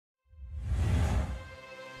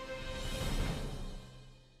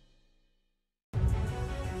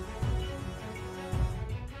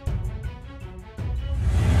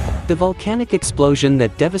The volcanic explosion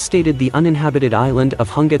that devastated the uninhabited island of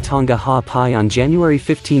Hunga Tonga Ha'apai on January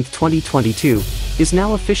 15, 2022, is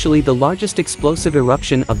now officially the largest explosive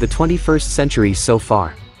eruption of the 21st century so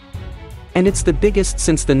far. And it's the biggest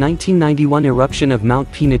since the 1991 eruption of Mount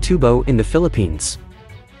Pinatubo in the Philippines.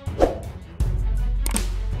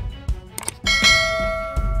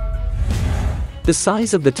 The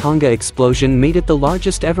size of the Tonga explosion made it the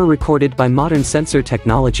largest ever recorded by modern sensor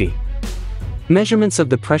technology. Measurements of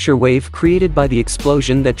the pressure wave created by the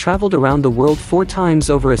explosion that traveled around the world 4 times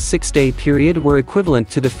over a 6-day period were equivalent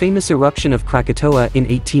to the famous eruption of Krakatoa in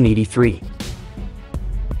 1883.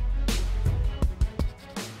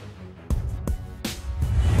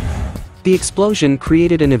 The explosion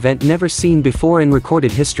created an event never seen before in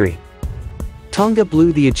recorded history. Tonga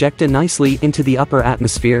blew the ejecta nicely into the upper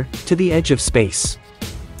atmosphere, to the edge of space.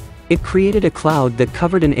 It created a cloud that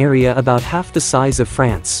covered an area about half the size of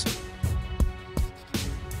France.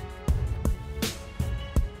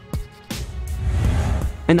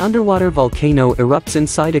 An underwater volcano erupts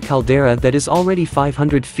inside a caldera that is already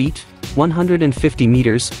 500 feet, 150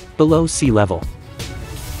 meters, below sea level.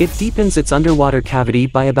 It deepens its underwater cavity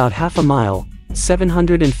by about half a mile,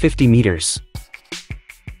 750 meters.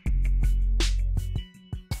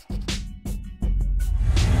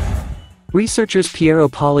 Researchers Piero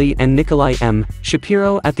Pauli and Nikolai M.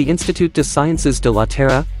 Shapiro at the Institut de Sciences de la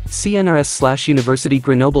Terre, CNRS/University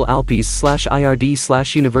Grenoble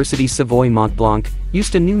Alpes/IRD/University Savoy Mont Blanc,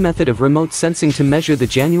 used a new method of remote sensing to measure the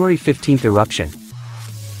January 15 eruption.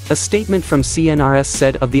 A statement from CNRS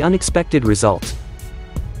said of the unexpected result.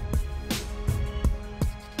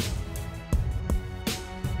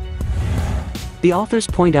 The authors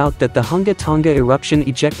point out that the Hunga Tonga eruption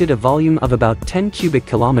ejected a volume of about 10 cubic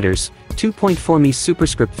kilometers, 2.4 mi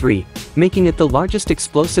superscript 3, making it the largest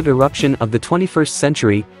explosive eruption of the 21st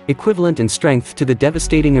century, equivalent in strength to the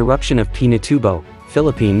devastating eruption of Pinatubo,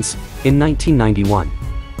 Philippines, in 1991.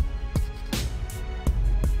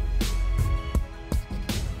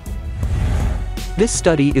 This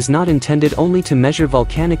study is not intended only to measure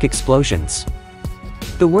volcanic explosions.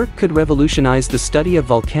 The work could revolutionize the study of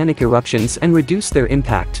volcanic eruptions and reduce their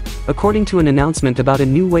impact, according to an announcement about a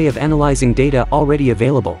new way of analyzing data already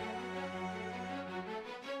available.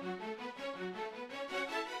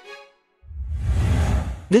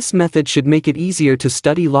 This method should make it easier to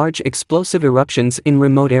study large explosive eruptions in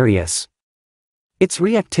remote areas. Its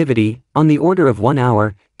reactivity, on the order of 1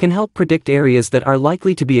 hour, can help predict areas that are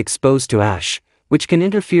likely to be exposed to ash, which can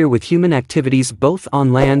interfere with human activities both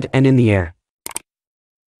on land and in the air.